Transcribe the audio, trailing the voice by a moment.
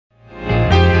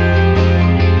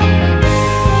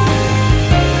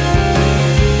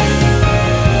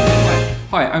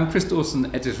I'm Chris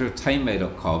Dawson, editor of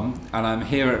Tamebay.com, and I'm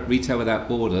here at Retail Without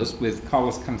Borders with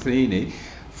Carlos Cantoni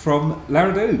from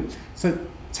Redoute. So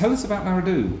tell us about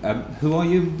Redoute. Who are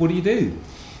you? What do you do?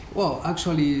 Well,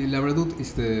 actually, Redoute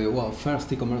is the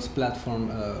first e-commerce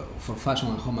platform for fashion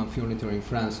and home and furniture in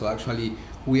France. So actually,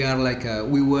 we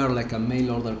were like a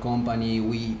mail order company.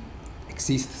 We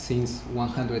exist since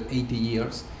 180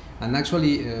 years, and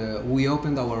actually, we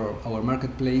opened our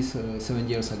marketplace 7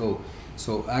 years ago.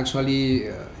 So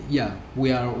actually,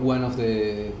 we are one of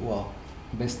the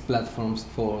best platforms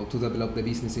to develop the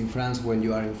business in France when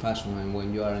you are in fashion and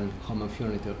when you are in home and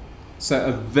furniture. So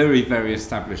a very, very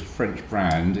established French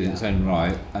brand in its own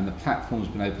right, and the platform's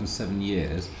been open 7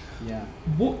 years. Yeah.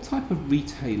 What type of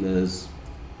retailers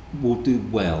will do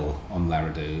well on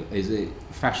Redoute? Is it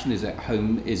fashion? Is it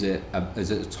home? Is it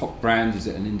a top brand? Is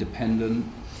it an independent?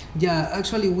 Yeah,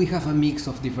 actually we have a mix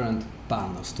of different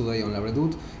partners today on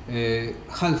Redoute.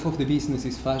 Half of the business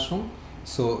is fashion,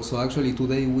 so actually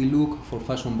today we look for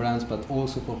fashion brands, but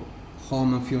also for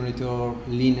home and furniture,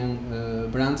 linen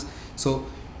brands. So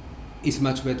it's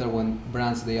much better when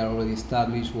brands they are already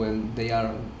established, when they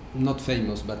are not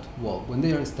famous, but when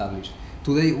they are established.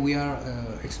 Today we are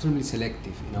extremely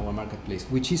selective in our marketplace,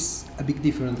 which is a big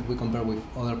difference if we compare with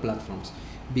other platforms,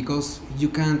 because you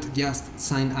can't just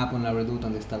sign up on Redoute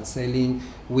and start selling.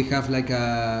 We have like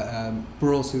a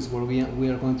process where we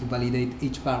are going to validate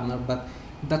each partner, but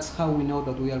that's how we know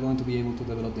that we are going to be able to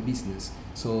develop the business.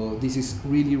 So this is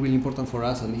really, really important for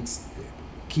us, and it's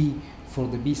key for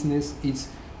the business. It's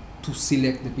to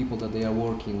select the people that they are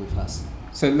working with us.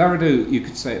 So Redoute, you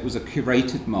could say it was a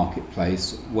curated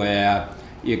marketplace where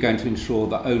you're going to ensure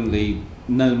that only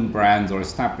known brands or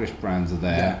established brands are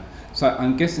there. Yeah. So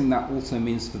I'm guessing that also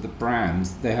means for the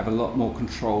brands, they have a lot more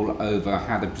control over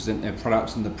how they present their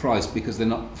products and the price, because they're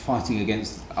not fighting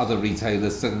against other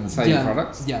retailers selling the same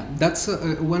products. Yeah, that's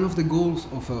one of the goals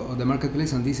of the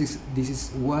marketplace, and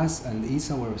this was and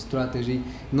is our strategy.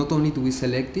 Not only to be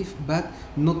selective, but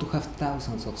not to have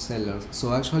thousands of sellers.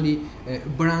 So actually,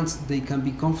 brands they can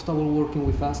be comfortable working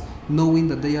with us, knowing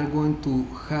that they are going to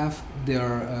have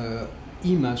their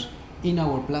image in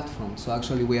our platform. So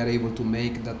actually we are able to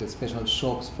make that special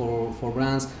shops for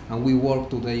brands, and we work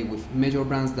today with major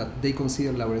brands that they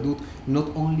consider Redoute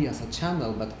not only as a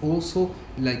channel but also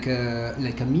like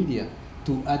a media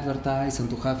to advertise and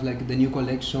to have like the new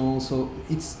collection. So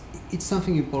it's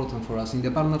something important for us in the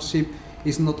partnership.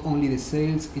 It's not only the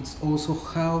sales, it's also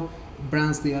how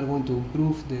brands they are going to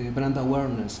improve the brand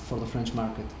awareness for the French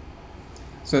market.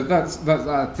 So that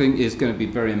I think is going to be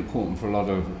very important for a lot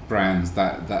of brands,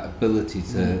 that ability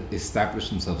to establish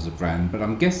themselves as a brand. But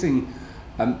I'm guessing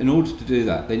in order to do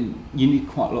that, then you need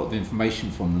quite a lot of information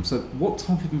from them. So what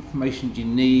type of information do you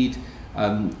need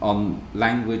on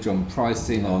language, on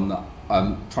pricing,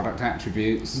 on product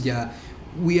attributes? Yeah,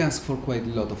 we ask for quite a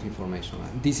lot of information.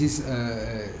 This is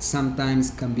sometimes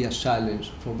can be a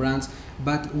challenge for brands,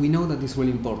 but we know that it's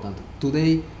really important.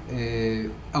 Today,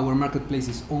 our marketplace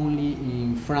is only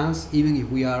in France, even if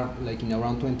we are like in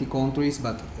around 20 countries,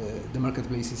 but the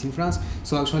marketplace is in France.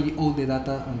 So actually all the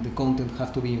data and the content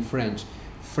have to be in French.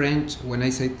 French, when I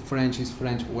say French, is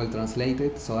French well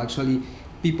translated. So actually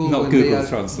people not when Google they are,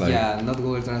 Translate. Yeah, not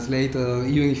Google Translate,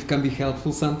 even if it can be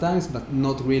helpful sometimes, but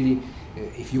not really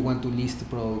if you want to list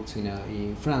products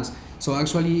in France. So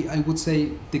actually I would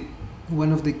say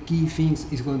one of the key things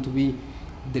is going to be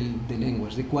the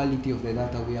language, the quality of the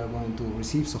data we are going to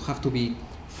receive. So have to be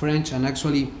French, and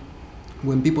actually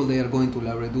when people they are going to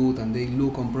Redoute and they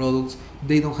look on products,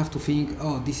 they don't have to think,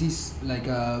 oh, this is like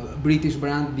a British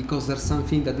brand because there's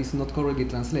something that is not correctly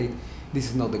translated. This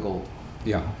is not the goal.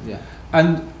 Yeah. Yeah.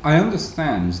 And I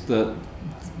understand that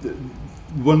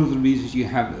one of the reasons you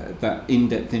have that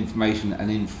in-depth information and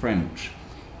in French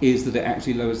is that it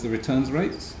actually lowers the returns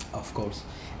rates? Of course.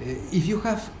 If you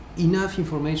have enough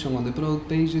information on the product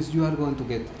pages, you are going to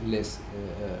get less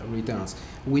returns.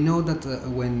 We know that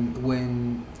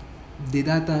when the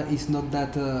data is not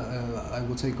that, I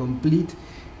would say, complete,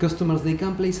 customers, they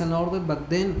can place an order, but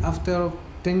then after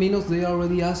 10 minutes, they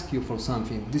already ask you for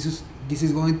something. This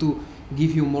is going to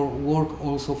give you more work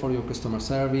also for your customer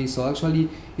service. So actually,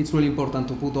 it's really important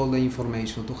to put all the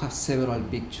information, to have several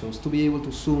pictures, to be able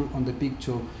to zoom on the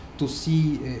picture, to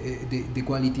see the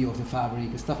quality of the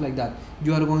fabric, stuff like that.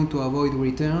 You are going to avoid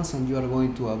returns, and you are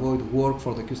going to avoid work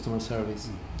for the customer service.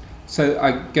 So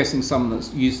I'm guessing someone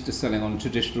that's used to selling on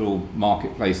traditional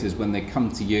marketplaces, when they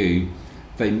come to you,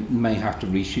 they may have to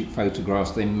reshoot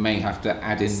photographs, they may have to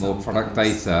add in more product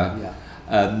data. Yeah.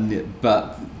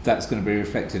 but that's going to be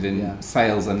reflected in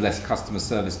sales and less customer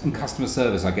service. And customer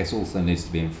service, I guess, also needs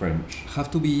to be in French. Have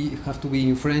to be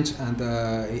in French, and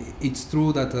it's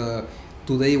true that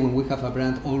today when we have a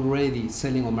brand already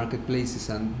selling on marketplaces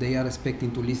and they are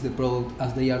expecting to list the product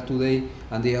as they are today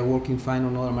and they are working fine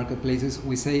on other marketplaces,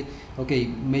 we say, okay,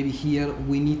 maybe here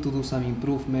we need to do some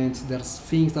improvements. There's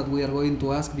things that we are going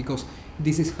to ask because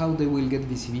this is how they will get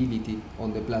visibility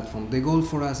on the platform. The goal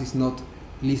for us is not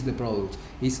list the product,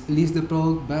 it's list the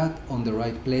product but on the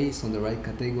right place, on the right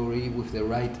category, with the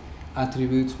right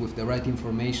attributes, with the right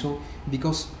information,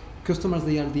 because customers,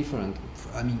 they are different.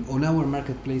 I mean, on our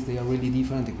marketplace, they are really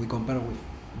different if we compare with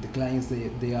the clients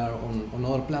they are on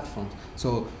other platforms.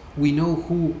 So we know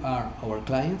who are our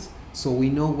clients, so we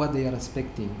know what they are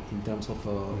expecting in terms of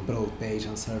product page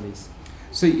and service.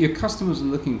 So your customers are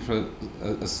looking for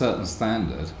a certain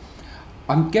standard.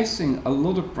 I'm guessing a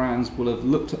lot of brands will have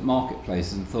looked at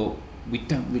marketplaces and thought, we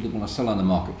don't really want to sell on the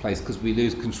marketplace because we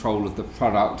lose control of the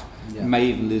product, may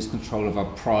even lose control of our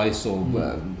price, or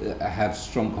have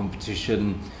strong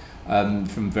competition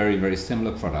from very, very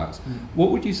similar products.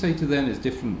 What would you say to them is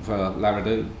different for La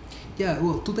Redoute? Yeah,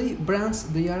 well, today brands,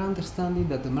 they are understanding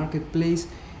that the marketplace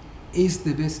is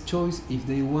the best choice if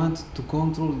they want to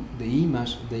control the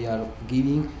image they are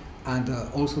giving and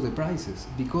also the prices,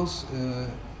 because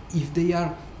if they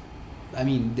are, I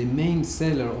mean, the main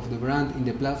seller of the brand in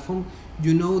the platform,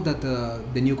 you know that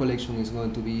the new collection is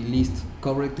going to be listed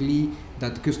correctly,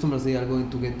 that customers, they are going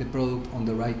to get the product on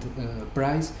the right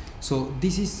price. So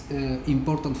this is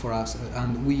important for us,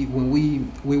 and when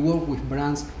we work with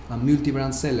brands and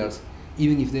multi-brand sellers,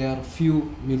 even if there are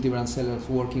few multi-brand sellers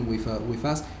working with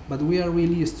us, but we are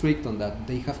really strict on that.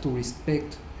 They have to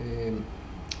respect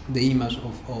the image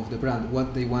of the brand,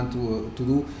 what they want to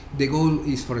do. The goal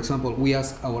is, for example, we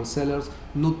ask our sellers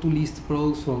not to list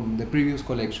products from the previous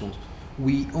collections.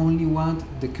 We only want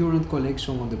the current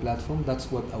collection on the platform.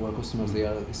 That's what our customers, they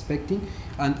are expecting.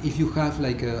 And if you have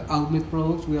like outlet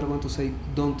products, we are going to say,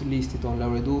 don't list it on La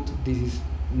Redoute. This is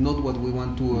not what we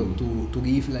want to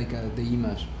give like the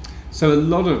image. So a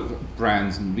lot of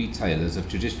brands and retailers have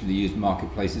traditionally used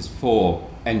marketplaces for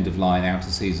end-of-line,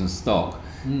 out-of-season stock.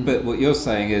 But what you're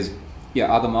saying is,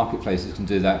 other marketplaces can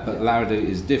do that, but La Redoute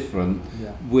is different.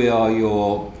 We are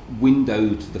your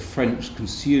window to the French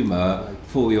consumer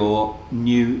for your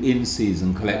new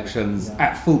in-season collections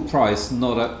at full price,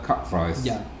 not at cut price.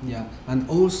 And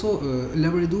also La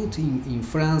Redoute in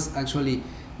France, actually,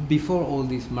 before all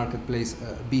this marketplace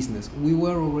business, we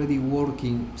were already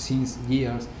working since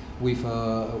years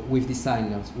with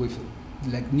designers, with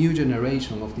like new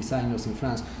generation of designers in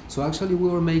France. So actually we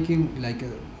were making like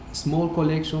small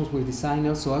collections with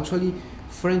designers. So actually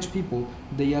French people,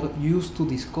 they are used to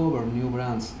discover new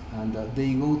brands, and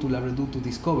they go to La Redoute to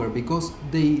discover, because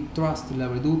they trust La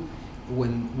Redoute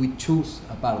when we choose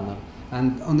a partner.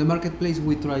 And on the marketplace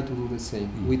we try to do the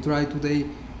same. We try today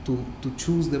to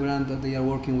choose the brand that they are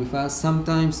working with us.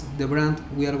 Sometimes the brand,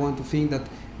 we are going to think that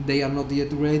they are not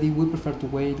yet ready. We prefer to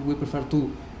wait. We prefer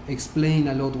to explain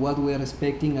a lot what we are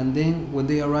expecting, and then when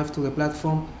they arrive to the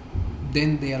platform,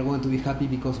 then they are going to be happy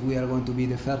because we are going to be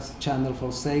the first channel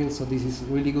for sales. So this is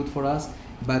really good for us,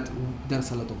 but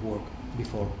there's a lot of work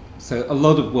before. So a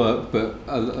lot of work, but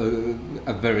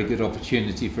a very good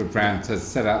opportunity for a brand to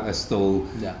set out their stall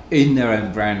in their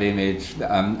own brand image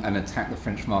and attack the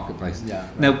French marketplace.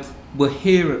 Now, we're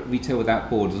here at Retail Without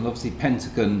Borders, and obviously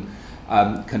Pentagon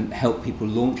can help people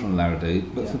launch on La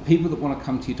Redoute, but for people that want to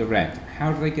come to you direct,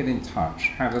 how do they get in touch?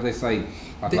 How do they say,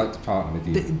 I'd like to partner with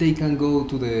you? They can go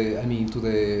to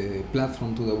the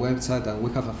platform, to the website, and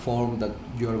we have a form that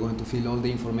you are going to fill all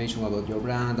the information about your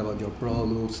brand, about your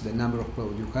products, the number of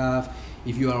products you have,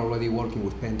 if you are already working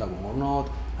with Pentagon or not.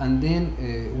 And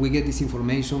then we get this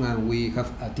information, and we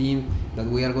have a team that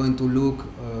we are going to look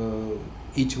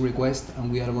each request, and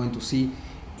we are going to see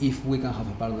if we can have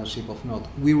a partnership or not.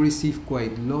 We receive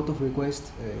quite a lot of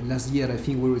requests. Last year I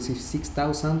think we received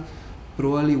 6,000.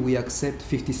 Probably we accept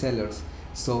 50 sellers.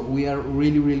 So we are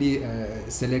really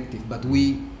selective, but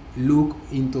we look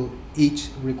into each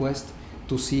request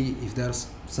to see if there's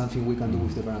something we can do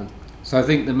with the brand. So I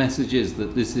think the message is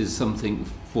that this is something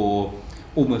for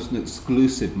almost an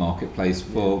exclusive marketplace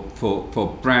for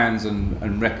brands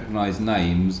and recognized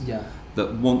names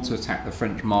that want to attack the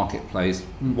French marketplace,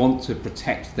 want to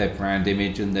protect their brand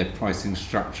image and their pricing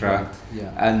structure,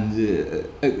 and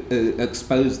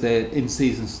expose their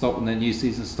in-season stock and their new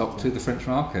season stock to the French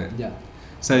market.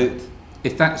 So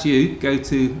if that's you, go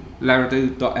to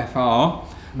laredoute.fr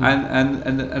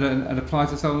and apply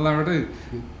to sell on La Redoute.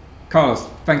 Carlos,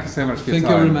 thank you so much for your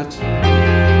time. Thank you very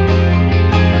much.